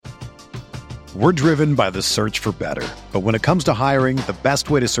We're driven by the search for better. But when it comes to hiring, the best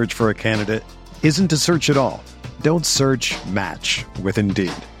way to search for a candidate isn't to search at all. Don't search, match with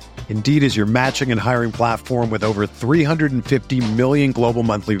Indeed. Indeed is your matching and hiring platform with over 350 million global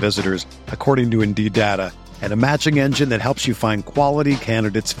monthly visitors, according to Indeed data, and a matching engine that helps you find quality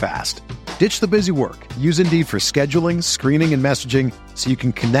candidates fast. Ditch the busy work. Use Indeed for scheduling, screening, and messaging so you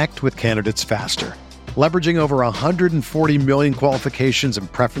can connect with candidates faster. Leveraging over 140 million qualifications and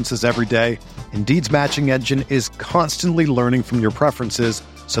preferences every day, Indeed's matching engine is constantly learning from your preferences,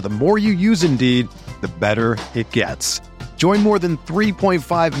 so the more you use Indeed, the better it gets. Join more than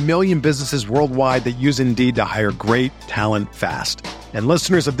 3.5 million businesses worldwide that use Indeed to hire great talent fast. And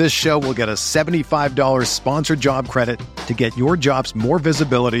listeners of this show will get a $75 sponsored job credit to get your jobs more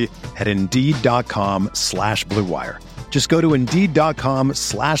visibility at Indeed.com/Blue Wire. Just go to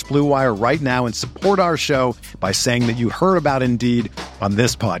Indeed.com/Blue Wire right now and support our show by saying that you heard about Indeed on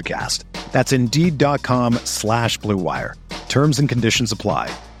this podcast. That's Indeed.com/Blue Wire. Terms and conditions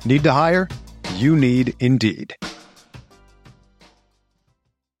apply. Need to hire? You need Indeed.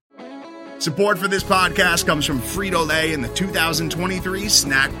 Support for this podcast comes from Frito-Lay and the 2023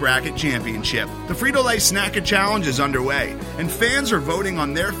 Snack Bracket Championship. The Frito-Lay Snack-It Challenge is underway, and fans are voting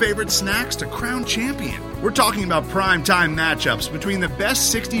on their favorite snacks to crown champion. We're talking about prime-time matchups between the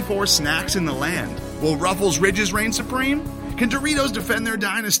best 64 snacks in the land. Will Ruffles Ridges reign supreme? Can Doritos defend their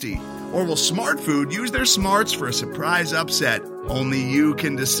dynasty? Or will Smart Food use their smarts for a surprise upset? Only you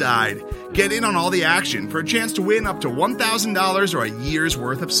can decide. Get in on all the action for a chance to win up to $1,000 or a year's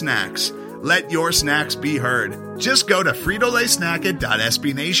worth of snacks. Let your snacks be heard. Just go to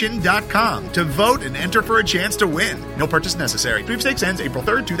fritolaysnacket.sbnation.com to vote and enter for a chance to win. No purchase necessary. Sweepstakes ends April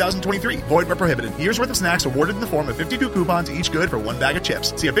 3rd, 2023. Void where prohibited. Year's worth of snacks awarded in the form of 52 coupons, each good for one bag of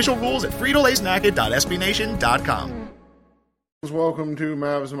chips. See official rules at fritolaysnacket.sbnation.com. Welcome to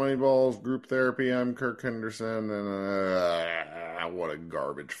Mavs Moneyballs Group Therapy. I'm Kirk Henderson, and what a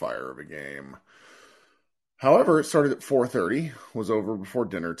garbage fire of a game. However, it started at 4:30, was over before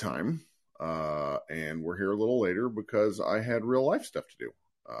dinner time. And we're here a little later because I had real life stuff to do.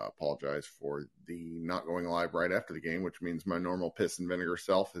 Apologize for the not going live right after the game, which means my normal piss and vinegar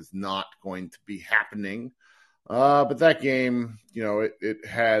self is not going to be happening. But that game, it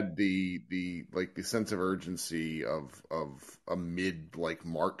had the sense of urgency of a mid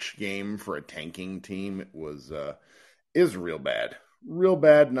March game for a tanking team. It was real bad,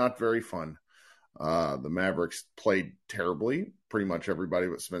 not very fun. The Mavericks played terribly. Pretty much everybody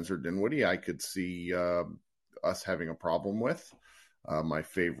but Spencer Dinwiddie, I could see us having a problem with. My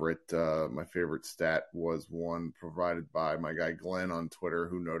favorite stat was one provided by my guy Glenn on Twitter,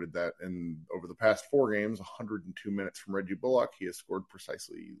 who noted that over the past 4 games, 102 minutes from Reggie Bullock, he has scored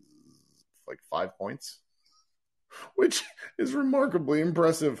precisely 5 points, which is remarkably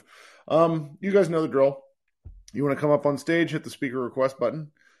impressive. You guys know the drill. You want to come up on stage, hit the speaker request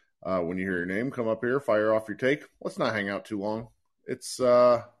button. When you hear your name, come up here, fire off your take. Let's not hang out too long. It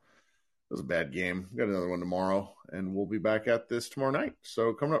was a bad game. We got another one tomorrow, and we'll be back at this tomorrow night.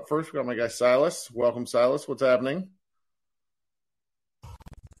 So coming up first, we got my guy Silas. Welcome, Silas. What's happening?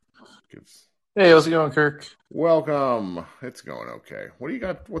 Hey, how's it going, Kirk? Welcome. It's going okay. What do you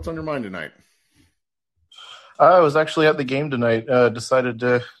got? What's on your mind tonight? I was actually at the game tonight. Decided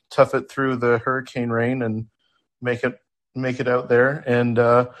to tough it through the hurricane rain and make it out there, and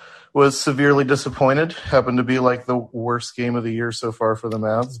was severely disappointed. Happened to be the worst game of the year so far for the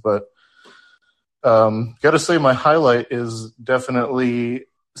Mavs, but got to say my highlight is definitely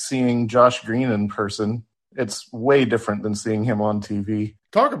seeing Josh Green in person. It's way different than seeing him on TV.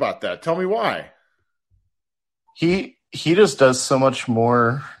 Talk about that. Tell me why. He just does so much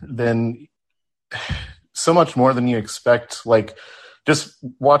more than you expect. Just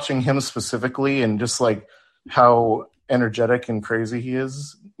watching him specifically, and just how energetic and crazy he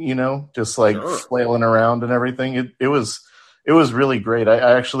is, sure. Flailing around and everything. It was really great.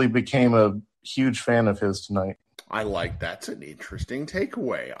 I actually became a huge fan of his tonight. I like that's an interesting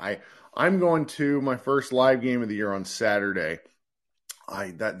takeaway. I'm going to my first live game of the year on Saturday.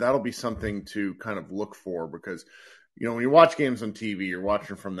 That'll be something to kind of look for, because when you watch games on TV, you're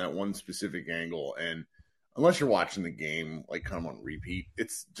watching from that one specific angle, and unless you're watching the game kind of on repeat,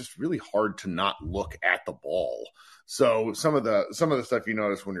 it's just really hard to not look at the ball. So some of the stuff you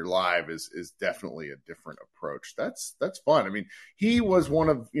notice when you're live is definitely a different approach. That's fun. I mean, he was one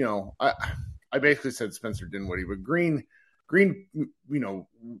of, I basically said Spencer Dinwiddie, but Green, in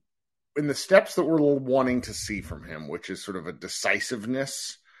the steps that we're wanting to see from him, which is sort of a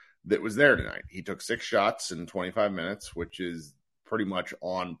decisiveness that was there tonight. He took 6 shots in 25 minutes, which is pretty much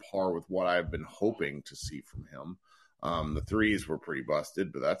on par with what I've been hoping to see from him. The threes were pretty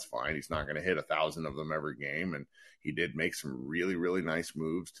busted, but that's fine. He's not going to hit 1,000 of them every game, and he did make some really, really nice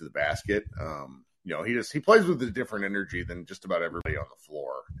moves to the basket. He plays with a different energy than just about everybody on the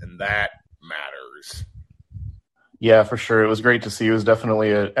floor, and that matters. Yeah, for sure. It was great to see. He was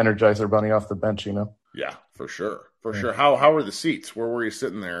definitely an energizer bunny off the bench, Yeah, for sure. Sure. How were the seats? Where were you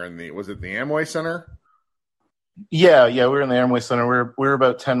sitting there? Was it the Amway Center? Yeah, we were in the Amway Center. We were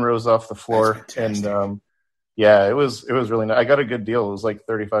about 10 rows off the floor, and it was really nice. I got a good deal. It was like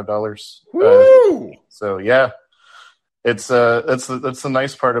 $35. Woo! So yeah, that's the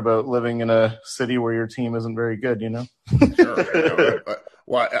nice part about living in a city where your team isn't very good, Sure.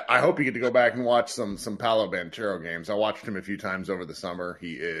 Well, I hope you get to go back and watch some Paolo Banchero games. I watched him a few times over the summer.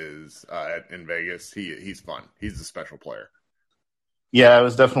 He is in Vegas. He's fun. He's a special player. Yeah, I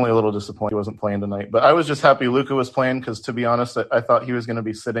was definitely a little disappointed he wasn't playing tonight, but I was just happy Luka was playing because, to be honest, I thought he was going to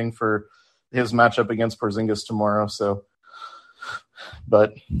be sitting for his matchup against Porzingis tomorrow. So,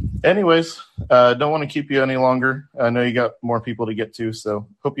 but anyways, don't want to keep you any longer. I know you got more people to get to, so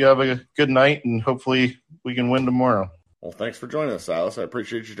hope you have a good night, and hopefully we can win tomorrow. Well, thanks for joining us, Silas. I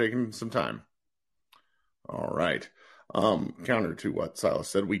appreciate you taking some time. All right. Counter to what Silas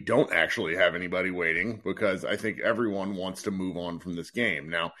said, we don't actually have anybody waiting because I think everyone wants to move on from this game.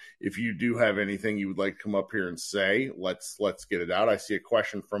 Now, if you do have anything you would like to come up here and say, let's get it out. I see a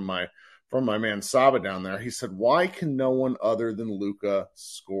question from my man Saba down there. He said, why can no one other than Luka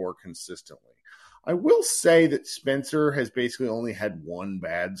score consistently? I will say that Spencer has basically only had one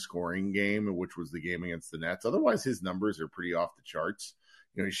bad scoring game, which was the game against the Nets. Otherwise, his numbers are pretty off the charts.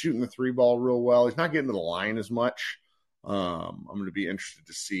 He's shooting the three ball real well. He's not getting to the line as much. I'm going to be interested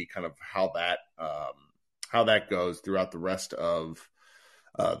to see kind of how that goes throughout the rest of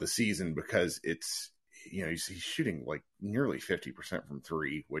the season because he's shooting like nearly 50% from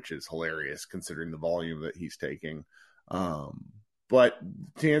three, which is hilarious considering the volume that he's taking. But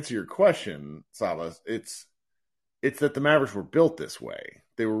to answer your question, Saba, it's that the Mavericks were built this way.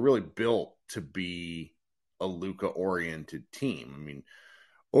 They were really built to be a Luka-oriented team. I mean,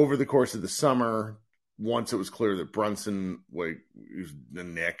 over the course of the summer, once it was clear that Brunson was the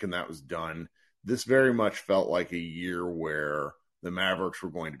Nick and that was done, this very much felt like a year where the Mavericks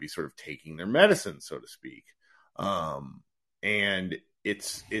were going to be sort of taking their medicine, so to speak. And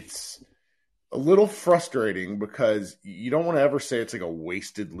it's a little frustrating because you don't want to ever say it's like a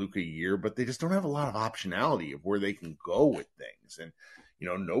wasted Luka year, but they just don't have a lot of optionality of where they can go with things. And,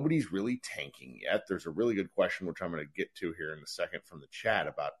 nobody's really tanking yet. There's a really good question, which I'm going to get to here in a second from the chat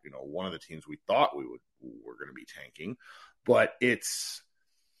about, one of the teams we thought were going to be tanking, but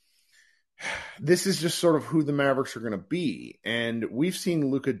this is just sort of who the Mavericks are going to be. And we've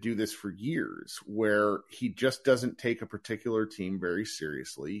seen Luka do this for years where he just doesn't take a particular team very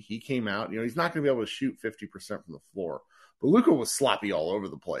seriously. He came out, he's not going to be able to shoot 50% from the floor, but Luka was sloppy all over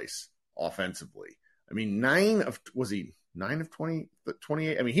the place offensively. I mean, 9 of 20,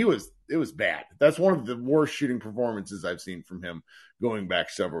 28. I mean, it was bad. That's one of the worst shooting performances I've seen from him going back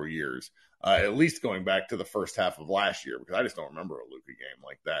several years. At least going back to the first half of last year, because I just don't remember a Luka game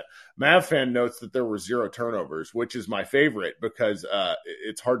like that. Mav fan notes that there were 0 turnovers, which is my favorite because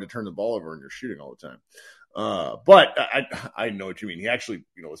it's hard to turn the ball over when you're shooting all the time. But I know what you mean. He actually,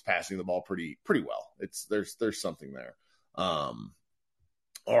 was passing the ball pretty well. There's something there.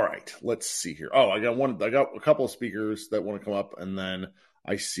 All right, let's see here. Oh, I got a couple of speakers that want to come up, and then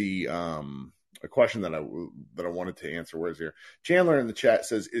I see a question that I wanted to answer. Where's here? Chandler in the chat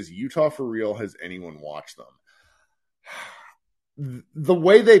says, "Is Utah for real? Has anyone watched them?" The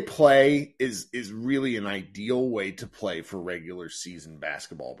way they play is really an ideal way to play for regular season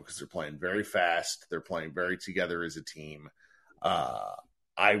basketball because they're playing very fast. They're playing very together as a team. I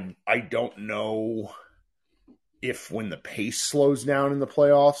don't know if when the pace slows down in the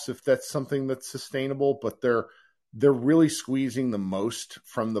playoffs, if that's something that's sustainable, but they're really squeezing the most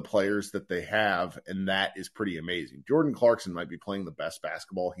from the players that they have, and that is pretty amazing. Jordan Clarkson might be playing the best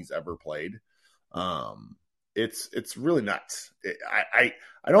basketball he's ever played. It's really nuts. I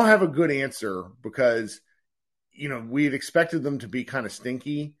don't have a good answer because, we had expected them to be kind of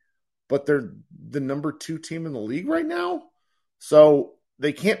stinky, but they're the number 2 team in the league right now. So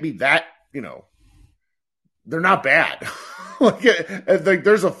they can't be that, they're not bad. like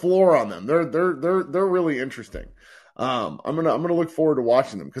there's a floor on them. They're really interesting. I'm gonna look forward to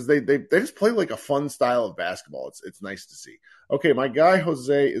watching them because they just play like a fun style of basketball. It's nice to see. Okay, my guy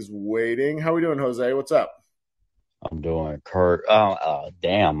Jose is waiting. How we doing, Jose? What's up? I'm doing Kurt.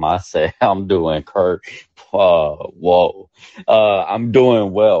 Damn, I say I'm doing Kurt. Whoa. I'm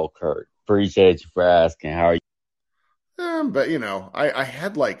doing well, Kurt. Appreciate you for asking. How are you? But I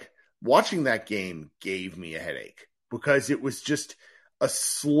had watching that game gave me a headache because it was just a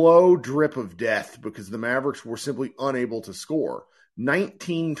slow drip of death because the Mavericks were simply unable to score.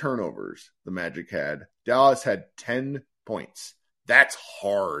 19 turnovers the Magic had. Dallas had 10 points. That's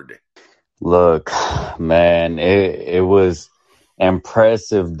hard. Look, man, it was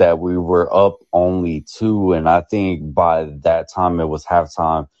impressive that we were up only 2, and I think by that time it was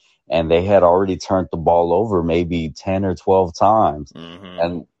halftime, and they had already turned the ball over maybe 10 or 12 times.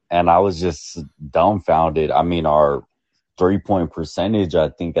 Mm-hmm. And I was just dumbfounded. I mean, our 3-point percentage, I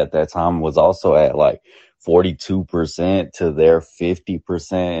think at that time was also at like 42% to their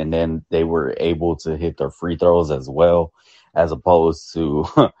 50%. And then they were able to hit their free throws as well, as opposed to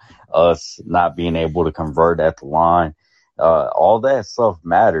us not being able to convert at the line. All that stuff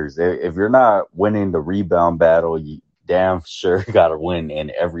matters. If you're not winning the rebound battle, you damn sure got to win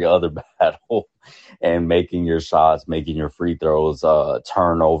in every other battle. And making your shots, making your free throws,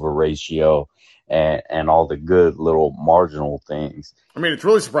 turnover ratio, and all the good little marginal things. I mean, it's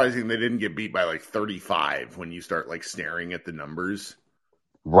really surprising they didn't get beat by like 35 when you start like staring at the numbers.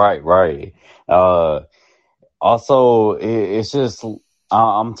 Right. Also, it's just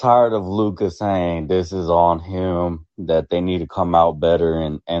I'm tired of Luka saying this is on him, that they need to come out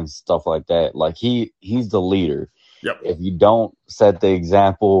better and stuff like that. Like he's the leader. Yep. If you don't set the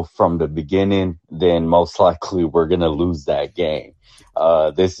example from the beginning, then most likely we're going to lose that game.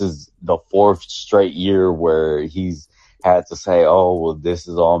 This is the 4th straight year where he's had to say, oh, well, this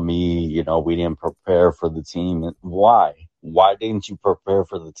is all me. You know, we didn't prepare for the team. Why? Why didn't you prepare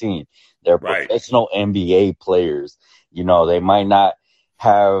for the team? They're professional NBA players. You know, they might not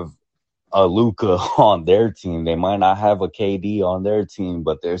have a Luka on their team. They might not have a KD on their team,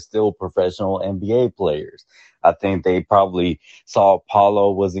 but they're still professional NBA players. I think they probably saw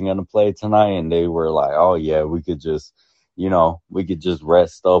Paulo wasn't going to play tonight, and they were like, oh, yeah, we could just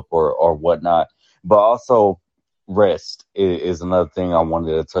rest up or whatnot. But also rest is another thing I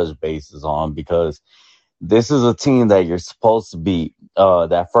wanted to touch bases on, because this is a team that you're supposed to beat.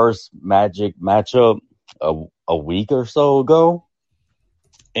 That first Magic matchup a week or so ago,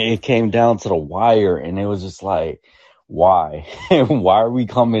 it came down to the wire, and it was just like, why? Why are we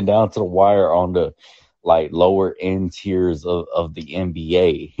coming down to the wire on the like lower end tiers of the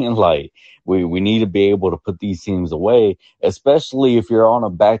NBA? Like we need to be able to put these teams away, especially if you're on a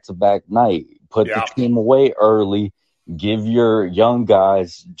back-to-back night. Put the team away early. Give your young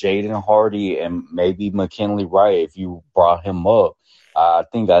guys, Jaden Hardy and maybe McKinley Wright, if you brought him up. I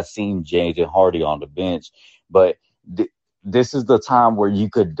think I've seen Jaden Hardy on the bench, but this is the time where you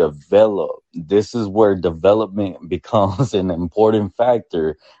could develop. This is where development becomes an important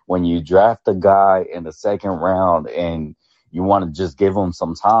factor when you draft a guy in the second round and you want to just give him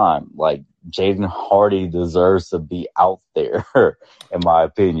some time. Like Jaden Hardy deserves to be out there, in my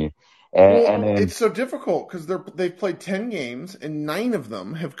opinion. And then, it's so difficult because they've played 10 games and 9 of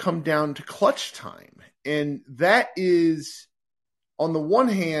them have come down to clutch time. And that is, on the one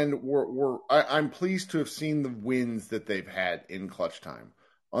hand, I'm pleased to have seen the wins that they've had in clutch time.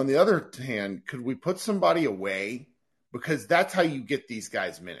 On the other hand, could we put somebody away? Because that's how you get these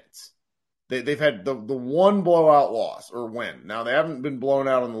guys minutes. They've had the one blowout loss or win. Now, they haven't been blown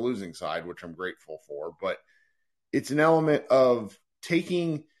out on the losing side, which I'm grateful for, but it's an element of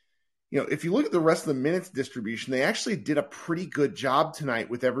taking, if you look at the rest of the minutes distribution, they actually did a pretty good job tonight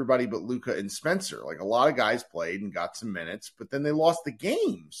with everybody but Luka and Spencer. Like, a lot of guys played and got some minutes, but then they lost the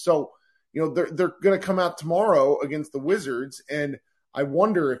game. So, they're going to come out tomorrow against the Wizards, and I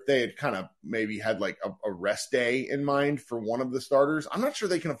wonder if they had kind of maybe had like a rest day in mind for one of the starters. I'm not sure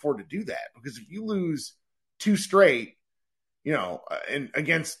they can afford to do that, because if you lose 2 straight, and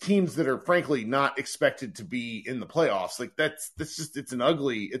against teams that are frankly not expected to be in the playoffs, like that's just it's an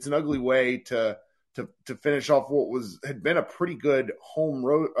ugly way to finish off what had been a pretty good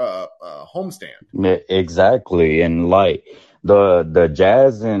homestand. Exactly, and like the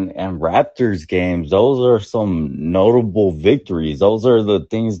Jazz and Raptors games, those are some notable victories. Those are the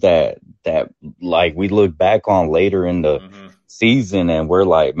things that like we look back on later in the season, and we're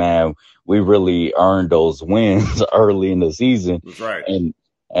like, man, we really earned those wins early in the season. That's right. And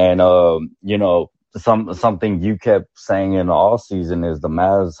something you kept saying in the off season is the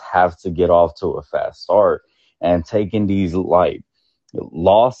Mavs have to get off to a fast start, and taking these like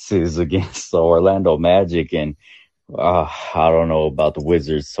losses against the Orlando Magic and I don't know about the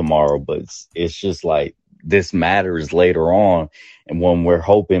Wizards tomorrow, but it's just like this matters later on. And when we're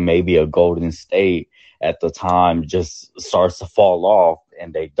hoping maybe a Golden State at the time just starts to fall off,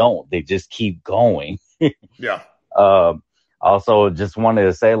 and they don't. They just keep going. Yeah. Also, just wanted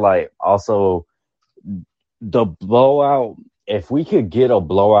to say, like, also the blowout if we could get a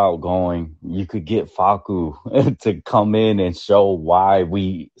blowout going, you could get Facu to come in and show why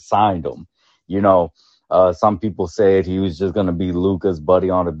we signed him. You know, some people said he was just going to be Luka's buddy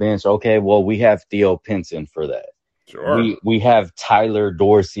on the bench. Okay, well, we have Theo Pinson for that. Sure. We have Tyler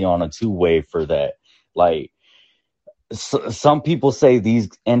Dorsey on a two-way for that. Like, some people say these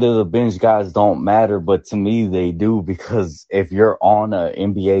end of the bench guys don't matter, but to me they do, because if you're on an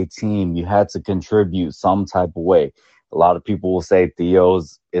NBA team, you had to contribute some type of way. A lot of people will say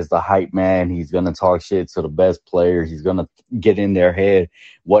Theo's is the hype man. He's going to talk shit to the best players. He's going to get in their head,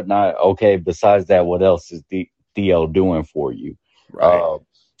 whatnot. Okay, besides that, what else is Theo doing for you? Right.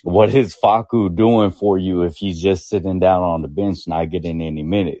 What is Facu doing for you if he's just sitting down on the bench, not getting any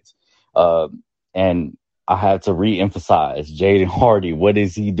minutes? And I have to re-emphasize Jaden Hardy. What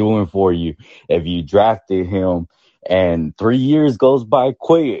is he doing for you if you drafted him and 3 years goes by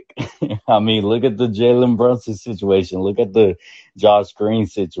quick? I mean, look at the Jalen Brunson situation. Look at the Josh Green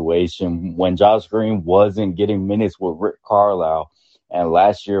situation. When Josh Green wasn't getting minutes with Rick Carlisle, and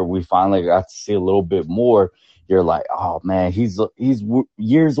last year we finally got to see a little bit more, you're like, oh, man, he's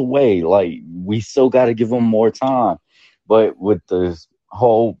years away. Like, we still got to give him more time. But with this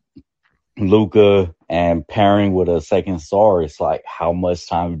whole Luka and pairing with a second star, it's like, how much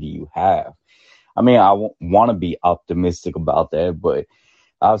time do you have? I mean, I want to be optimistic about that, but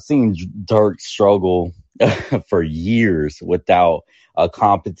I've seen Dirk struggle for years without a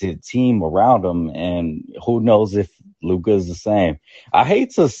competent team around him, and who knows if Luka is the same. I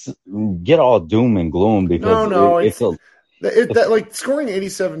hate to get all doom and gloom, because it's like scoring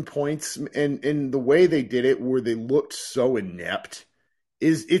 87 points and the way they did it, where they looked so inept,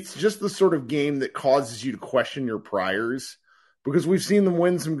 it's just the sort of game that causes you to question your priors, because we've seen them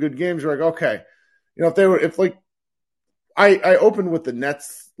win some good games. You're like, okay, I opened with the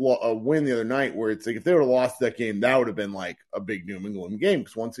Nets win the other night, where it's like, if they would have lost that game, that would have been like a big doom and gloom game,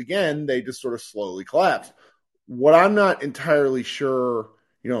 because once again, they just sort of slowly collapsed. What I'm not entirely sure,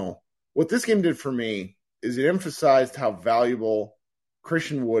 what this game did for me is it emphasized how valuable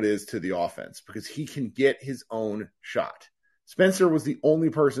Christian Wood is to the offense, because he can get his own shot. Spencer was the only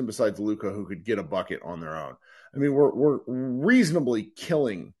person besides Luka who could get a bucket on their own. I mean, we're reasonably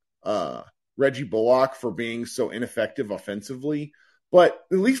killing Reggie Bullock for being so ineffective offensively, but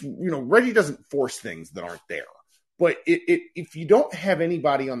at least, Reggie doesn't force things that aren't there. But if you don't have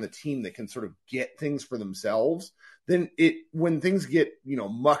anybody on the team that can sort of get things for themselves, then when things get,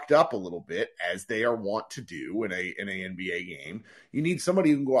 mucked up a little bit, as they are wont to do in an NBA game, you need somebody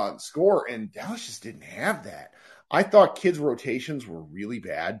who can go out and score, and Dallas just didn't have that. I thought kids' rotations were really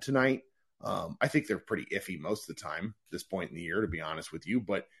bad tonight. I think they're pretty iffy most of the time at this point in the year, to be honest with you,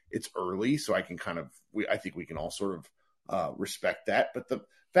 but it's early, so I think we can all sort of respect that. But the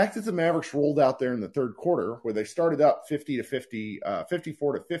fact that the Mavericks rolled out there in the third quarter, where they started up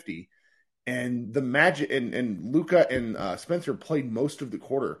 54 to 50, and the Magic and Luka and Spencer played most of the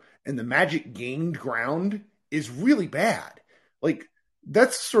quarter, and the Magic gained ground, is really bad. Like,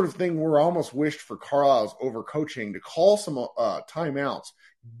 that's the sort of thing where I almost wished for Carlisle's overcoaching to call some timeouts,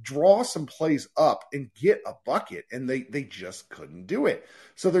 draw some plays up, and get a bucket, and they just couldn't do it.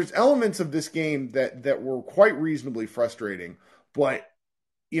 So there's elements of this game that were quite reasonably frustrating, but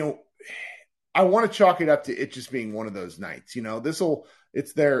I want to chalk it up to it just being one of those nights. They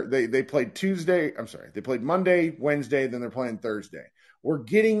played they played Monday, Wednesday, then they're playing Thursday. We're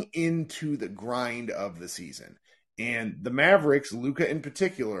getting into the grind of the season. And the Mavericks, Luka in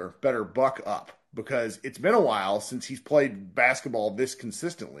particular, better buck up, because it's been a while since he's played basketball this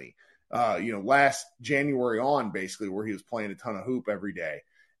consistently. Last January on, basically, where he was playing a ton of hoop every day.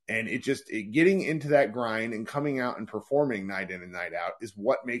 And getting into that grind and coming out and performing night in and night out is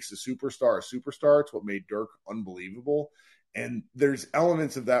what makes a superstar a superstar. It's what made Dirk unbelievable. And there's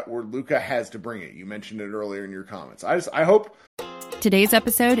elements of that where Luka has to bring it. You mentioned it earlier in your comments. I hope. Today's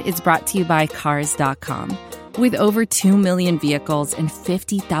episode is brought to you by Cars.com. With over 2 million vehicles and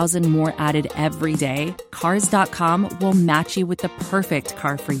 50,000 more added every day, Cars.com will match you with the perfect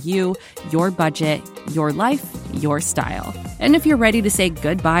car for you, your budget, your life, your style. And if you're ready to say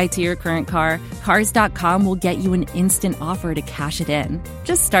goodbye to your current car, Cars.com will get you an instant offer to cash it in.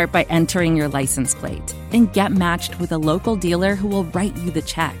 Just start by entering your license plate and get matched with a local dealer who will write you the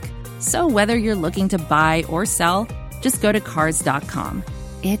check. So whether you're looking to buy or sell, just go to Cars.com.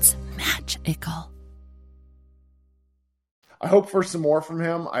 It's magical. I hope for some more from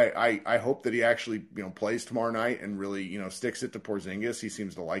him. I hope that he actually, plays tomorrow night and really, sticks it to Porzingis. He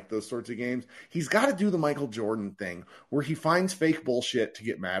seems to like those sorts of games. He's got to do the Michael Jordan thing where he finds fake bullshit to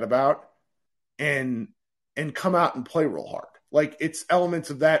get mad about and come out and play real hard. Like, it's elements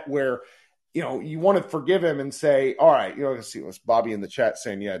of that where you want to forgive him and say, all right, let's see, what's Bobby in the chat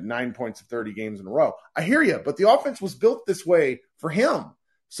saying, yeah, 9 points of 30 games in a row. I hear you, but the offense was built this way for him.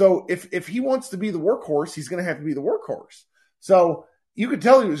 So if he wants to be the workhorse, he's going to have to be the workhorse. So you could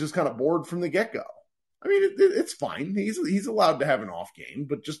tell he was just kind of bored from the get-go. I mean, it's fine. He's allowed to have an off game,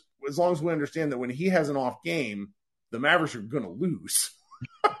 but just as long as we understand that when he has an off game, the Mavericks are going to lose.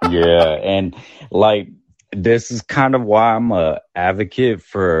 Yeah, and like this is kind of why I'm a advocate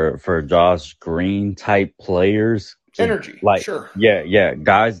for Josh Green type players. Energy, like sure. Yeah,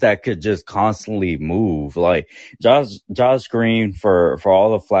 guys that could just constantly move. Like Josh Green, for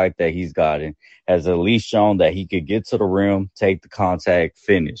all the flack that he's gotten, has at least shown that he could get to the rim, take the contact,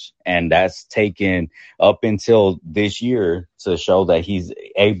 finish. And that's taken up until this year to show that he's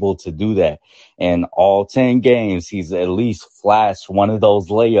able to do that. And all 10 games, he's at least flashed one of those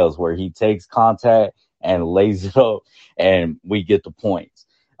layups where he takes contact and lays it up, and we get the points.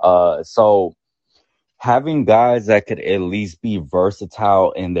 So having guys that could at least be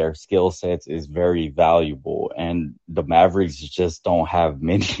versatile in their skill sets is very valuable. And the Mavericks just don't have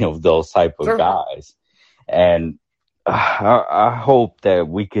many of those type of guys. And I hope that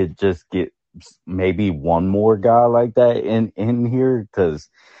we could just get maybe one more guy like that in here. Because,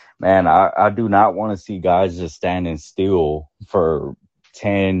 man, I do not want to see guys just standing still for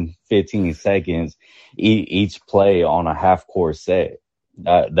 10, 15 seconds each play on a half-court set.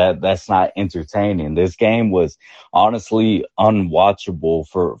 That's not entertaining. This game was honestly unwatchable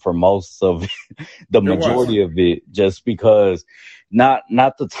for most of the majority of it, just because not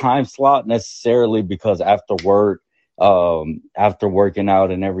the time slot necessarily, because after work, after working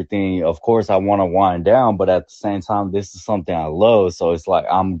out and everything, of course I want to wind down, but at the same time, this is something I love. So it's like,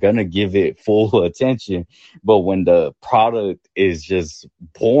 I'm going to give it full attention. But when the product is just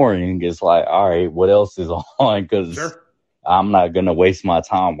boring, it's like, all right, what else is on? Because I'm not going to waste my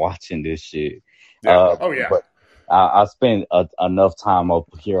time watching this shit. Yeah. But I spent enough time up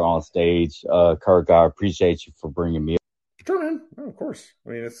here on stage. Kirk, I appreciate you for bringing me up. Sure, man. Oh, of course. I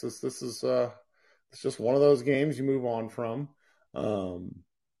mean, it's just one of those games you move on from.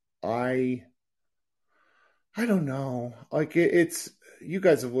 I don't know. Like it's you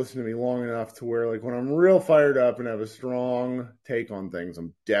guys have listened to me long enough to where, like, when I'm real fired up and have a strong take on things,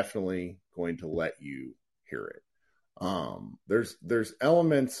 I'm definitely going to let you hear it. There's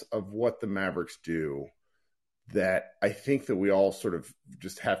elements of what the Mavericks do that I think that we all sort of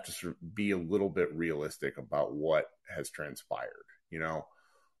just have to sort of be a little bit realistic about what has transpired.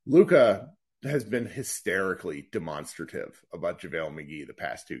 Luka has been hysterically demonstrative about JaVale McGee the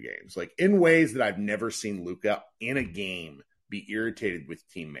past 2 games, like in ways that I've never seen Luka in a game be irritated with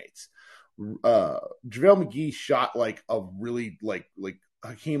teammates. JaVale McGee shot like a really like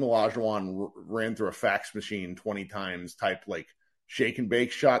Hakeem Olajuwon ran through a fax machine 20 times type, like, shake and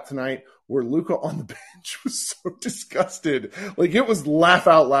bake shot tonight, where Luka on the bench was so disgusted. Like, it was laugh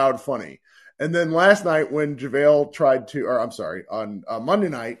out loud funny. And then last night when on Monday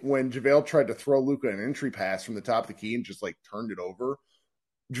night when JaVale tried to throw Luka an entry pass from the top of the key and just like turned it over,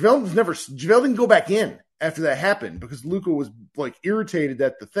 JaVale didn't go back in after that happened because Luka was like irritated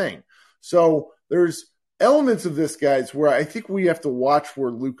at the thing. So there's elements of this, guys, where I think we have to watch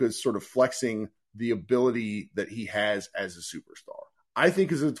where Luka's sort of flexing the ability that he has as a superstar. I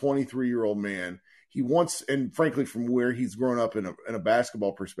think as a 23-year-old man, he wants, and frankly, from where he's grown up in a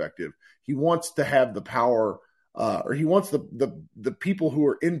basketball perspective, he wants to have the power, or he wants the people who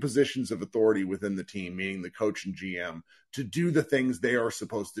are in positions of authority within the team, meaning the coach and GM, to do the things they are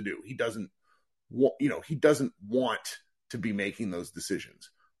supposed to do. He doesn't want to be making those decisions.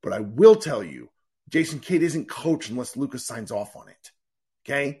 But I will tell you, Jason Kidd isn't coach unless Luka signs off on it.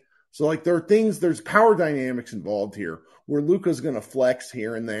 Okay? So, like, there's power dynamics involved here where Luka's going to flex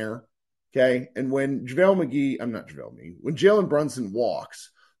here and there. Okay? And when when Jalen Brunson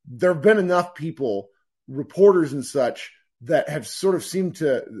walks, there have been enough people, reporters and such, that have sort of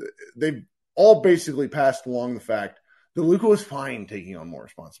they've all basically passed along the fact that Luka was fine taking on more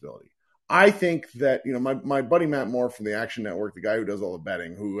responsibility. I think that, my buddy Matt Moore from the Action Network, the guy who does all the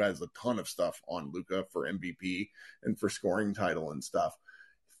betting, who has a ton of stuff on Luka for MVP and for scoring title and stuff,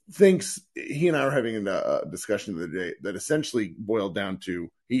 thinks, he and I were having a discussion the other day that essentially boiled down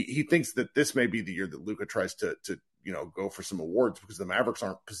to, he thinks that this may be the year that Luka tries to go for some awards because the Mavericks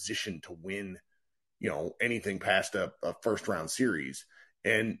aren't positioned to win, anything past a first round series.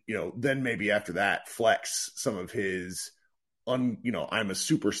 And, then maybe after that flex some of his I'm a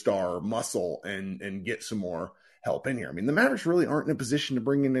superstar muscle and get some more help in here. I mean, the Mavericks really aren't in a position to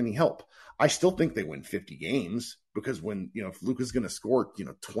bring in any help. I still think they win 50 games because if Luka's going to score,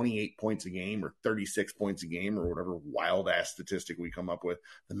 28 points a game or 36 points a game or whatever wild ass statistic we come up with,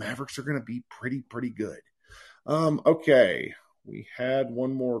 the Mavericks are going to be pretty good. Okay. We had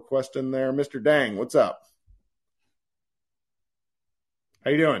one more question there. Mr. Dang, what's up? How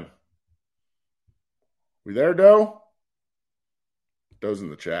you doing? We there, Doe? Doe's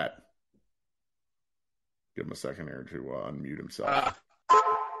in the chat. Give him a second here to unmute himself.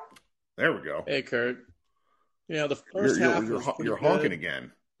 There we go. Hey, Kurt. The first half was you're honking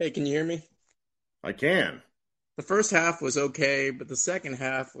again. Hey, can you hear me? I can. The first half was okay, but the second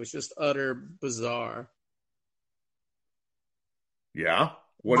half was just utter bizarre. Yeah.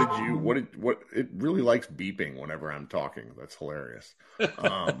 It really likes beeping whenever I'm talking. That's hilarious.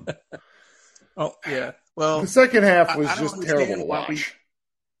 Oh, yeah. Well, the second half was just terrible to watch.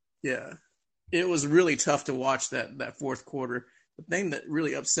 Yeah. It was really tough to watch that fourth quarter. The thing that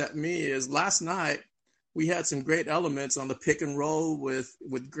really upset me is last night we had some great elements on the pick and roll with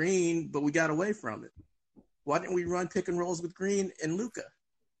Green, but we got away from it. Why didn't we run pick and rolls with Green and Luka?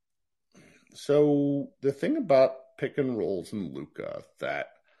 So the thing about pick and rolls and Luka that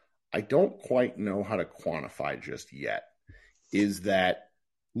I don't quite know how to quantify just yet is that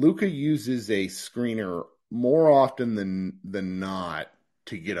Luka uses a screener more often than not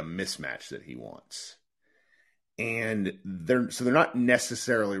to get a mismatch that he wants. And they're not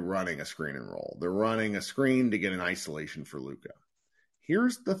necessarily running a screen and roll. They're running a screen to get an isolation for Luka.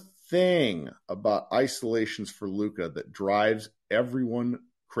 Here's the thing about isolations for Luka that drives everyone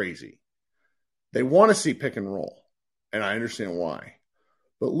crazy. They want to see pick and roll, and I understand why.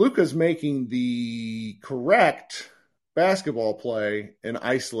 But Luka's making the correct basketball play and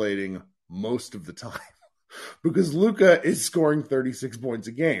isolating most of the time because Luka is scoring 36 points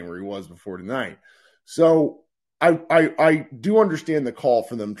a game where he was before tonight. So I do understand the call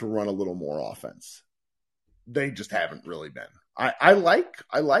for them to run a little more offense. They just haven't really been. I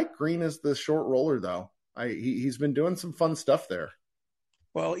like Green as the short roller though. He's been doing some fun stuff there.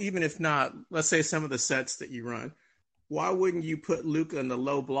 Well, even if not, let's say some of the sets that you run, why wouldn't you put Luka in the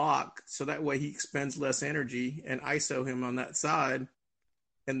low block so that way he expends less energy and ISO him on that side,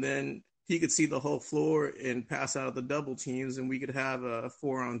 and then he could see the whole floor and pass out of the double teams, and we could have a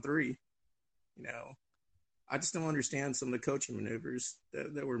 4-on-3. I just don't understand some of the coaching maneuvers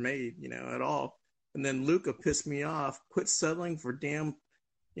that were made, at all. And then Luka pissed me off. Quit settling for damn,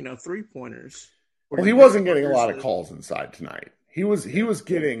 3-pointers. Well, he wasn't getting a lot of calls inside tonight. He was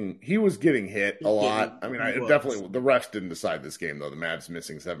getting hit a lot. I mean, definitely the refs didn't decide this game though. The Mavs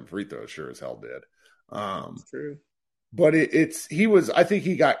missing 7 free throws sure as hell did. True. But I think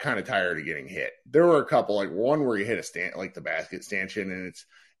he got kind of tired of getting hit. There were a couple, like one where he hit the basket stanchion, and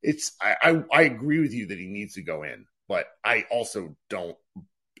I agree with you that he needs to go in, but I also don't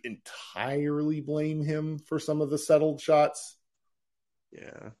entirely blame him for some of the settled shots.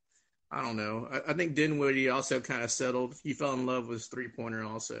 Yeah. I don't know. I think Dinwiddie also kind of settled. He fell in love with 3-pointer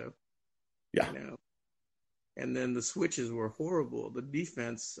also. Yeah. And then the switches were horrible. The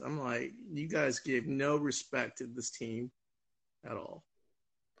defense, I'm like, you guys gave no respect to this team at all.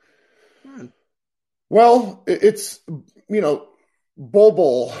 Man. Well, it's,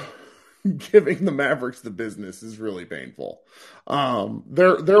 Bol giving the Mavericks the business is really painful.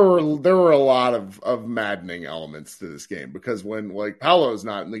 There were a lot of maddening elements to this game because when Paolo's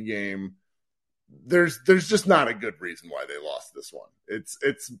not in the game, there's just not a good reason why they lost this one.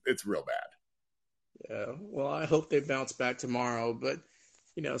 It's real bad. Yeah. Well, I hope they bounce back tomorrow, but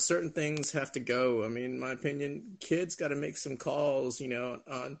certain things have to go. I mean, in my opinion, kids got to make some calls,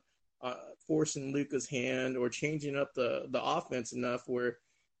 on forcing Luka's hand or changing up the offense enough where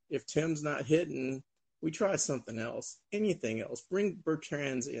if Tim's not hitting, we try something else, anything else. Bring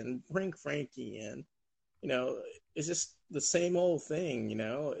Bertrands in, bring Frankie in. It's just the same old thing,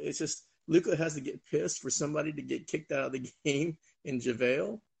 It's just Luka has to get pissed for somebody to get kicked out of the game in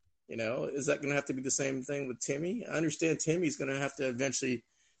JaVale. Is that going to have to be the same thing with Timmy? I understand Timmy's going to have to eventually,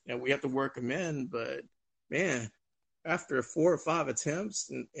 we have to work him in. But, man, after 4 or 5 attempts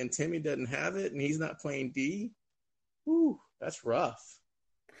and Timmy doesn't have it and he's not playing D, whew, that's rough.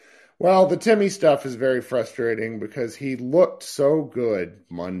 Well, the Timmy stuff is very frustrating because he looked so good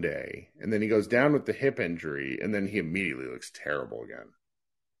Monday, and then he goes down with the hip injury, and then he immediately looks terrible again.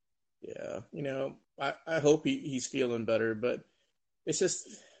 Yeah, I hope he's feeling better, but it's just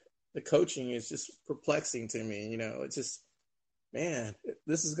the coaching is just perplexing to me. It's just, man,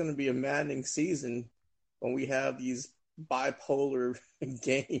 this is going to be a maddening season when we have these bipolar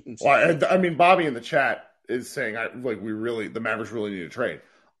games. Well, I mean, Bobby in the chat is saying, the Mavericks really need to trade.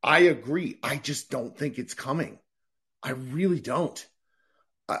 I agree. I just don't think it's coming. I really don't.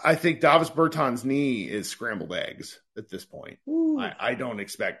 I think Davis Bertans' knee is scrambled eggs at this point. I don't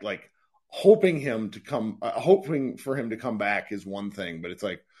expect, like, hoping for him to come back is one thing, but it's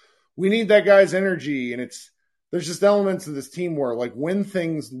like, we need that guy's energy. And there's just elements of this team where, like, when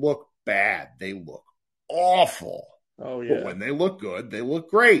things look bad, they look awful. Oh yeah. But when they look good, they look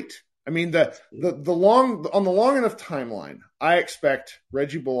great. I mean, on the long enough timeline, I expect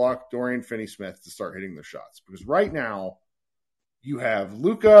Reggie Bullock, Dorian Finney-Smith to start hitting their shots, because right now you have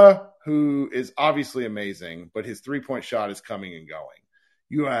Luka, who is obviously amazing, but his 3-point shot is coming and going.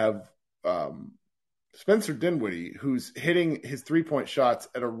 You have Spencer Dinwiddie, who's hitting his 3-point shots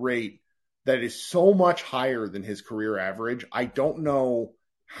at a rate that is so much higher than his career average. I don't know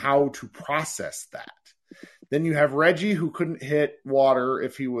how to process that. Then you have Reggie, who couldn't hit water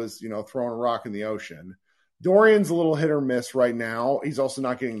if he was, throwing a rock in the ocean. Dorian's a little hit or miss right now. He's also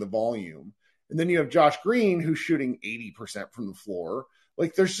not getting the volume. And then you have Josh Green, who's shooting 80% from the floor.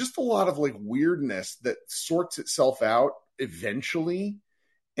 Like, there's just a lot of, like, weirdness that sorts itself out eventually.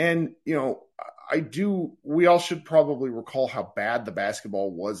 And, we all should probably recall how bad the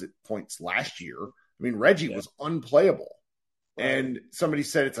basketball was at points last year. I mean, Reggie was unplayable. Right. And somebody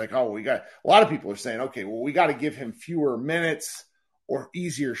said, it's like, a lot of people are saying, okay, well, we got to give him fewer minutes or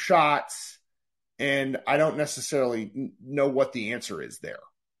easier shots. And I don't necessarily know what the answer is there,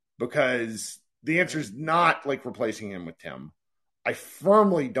 because the answer is not like replacing him with Tim. I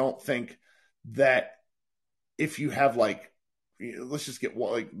firmly don't think that if you have, like, let's just get,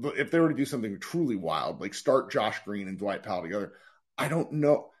 like, if they were to do something truly wild, like start Josh Green and Dwight Powell together, I don't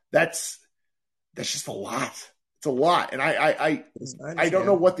know. That's just a lot. It's a lot. And I don't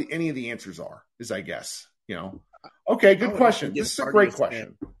know what any of the answers are, I guess, Okay, good question. This is a great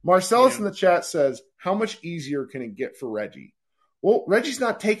question. Marcellus in the chat says, how much easier can it get for Reggie? Well, Reggie's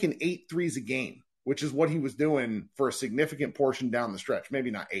not taking 8 threes a game, which is what he was doing for a significant portion down the stretch.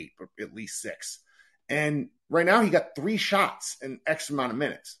 Maybe not 8, but at least 6. And right now he got 3 shots in X amount of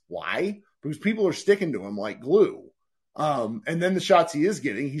minutes. Why? Because people are sticking to him like glue. And then the shots he is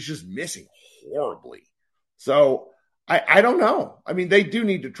getting, he's just missing horribly. So I don't know. I mean, they do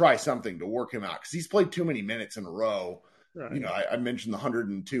need to try something to work him out, because he's played too many minutes in a row. Right. I mentioned the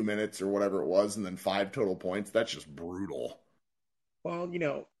 102 minutes or whatever it was, and then 5 total points. That's just brutal. Well,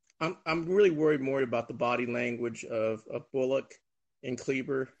 I'm really worried more about the body language of Bullock and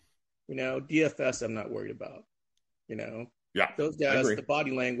Kleber. DFS I'm not worried about. Yeah, those guys, the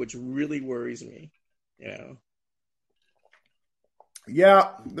body language really worries me.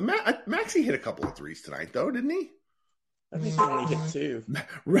 Yeah, Maxey hit a couple of threes tonight, though, didn't he? I think he only hit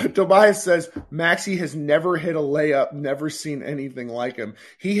 2. Tobias says Maxey has never hit a layup, never seen anything like him.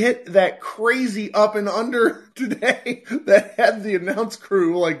 He hit that crazy up and under today that had the announce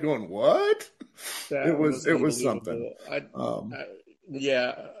crew like going, what? It was something.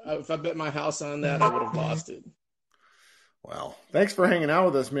 If I bet my house on that, I would have lost it. Well, thanks for hanging out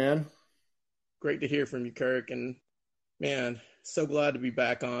with us, man. Great to hear from you, Kirk. And, man, so glad to be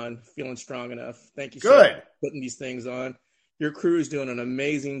back on, feeling strong enough. Thank you so much for putting these things on. Your crew is doing an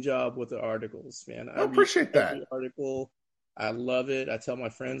amazing job with the articles, man. I appreciate that. Every article. I love it. I tell my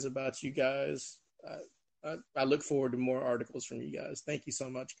friends about you guys. I look forward to more articles from you guys. Thank you so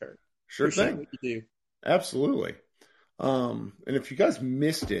much, Kirk. Sure appreciate thing. What you do. Absolutely. And if you guys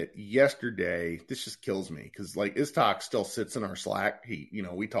missed it yesterday, this just kills me, because, like, Istok still sits in our Slack.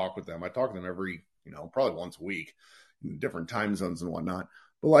 We talk with them. I talk to them every, probably once a week, in different time zones and whatnot.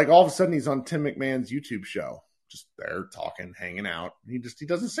 But, like, all of a sudden he's on Tim McMahon's YouTube show, just there talking, hanging out. He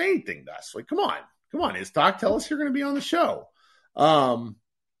doesn't say anything to us. Like, come on, Istok, tell us you're going to be on the show. Man.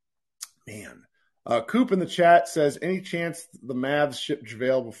 Coop in the chat says, any chance the Mavs ship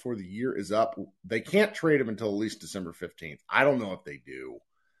JaVale before the year is up? They can't trade him until at least December 15th. I don't know if they do.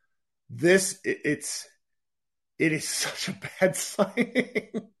 It is such a bad signing.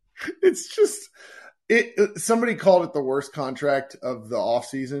 It's just, somebody called it the worst contract of the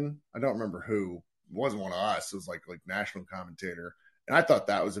offseason. I don't remember who. It wasn't one of us. It was like national commentator. And I thought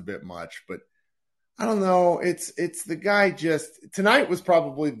that was a bit much, but I don't know. It's the guy tonight was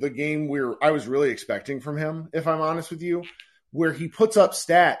probably the game where I was really expecting from him, if I'm honest with you, where he puts up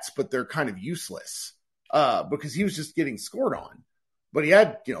stats, but they're kind of useless because he was just getting scored on. But he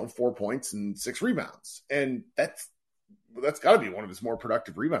had, 4 points and 6 rebounds. And that's got to be one of his more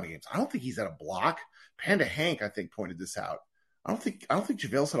productive rebounding games. I don't think he's had a block. Panda Hank, I think, pointed this out. I don't think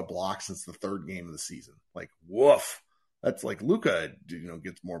JaVale's had a block since the 3rd game of the season. Like, woof. That's like Luka,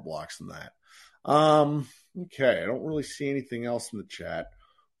 gets more blocks than that. Okay, I don't really see anything else in the chat.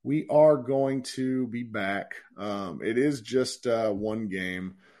 We are going to be back. It is just one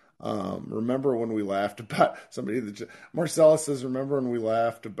game. Remember when we laughed about Marcellus says, remember when we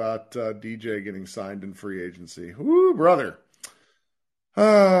laughed about DJ getting signed in free agency? Woo, brother.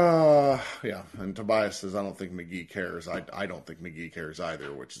 Yeah. And Tobias says, I don't think McGee cares. I don't think McGee cares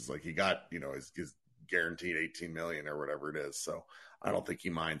either, which is like he got, his guaranteed 18 million or whatever it is. So I don't think he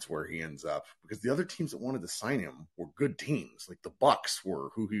minds where he ends up, because the other teams that wanted to sign him were good teams. Like the Bucks were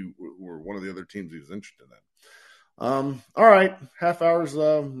were one of the other teams he was interested in. All right. Half hours,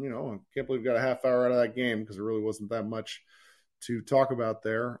 I can't believe we got a half hour out of that game because there really wasn't that much to talk about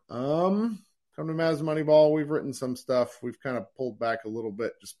there. Come to Mavs Moneyball. We've written some stuff. We've kind of pulled back a little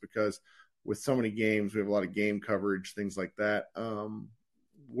bit just because with so many games, we have a lot of game coverage, things like that,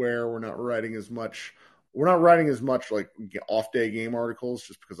 where we're not writing as much. We're not writing as much like off-day game articles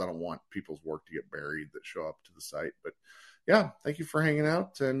just because I don't want people's work to get buried that show up to the site. But, yeah, thank you for hanging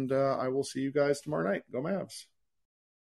out, and I will see you guys tomorrow night. Go Mavs.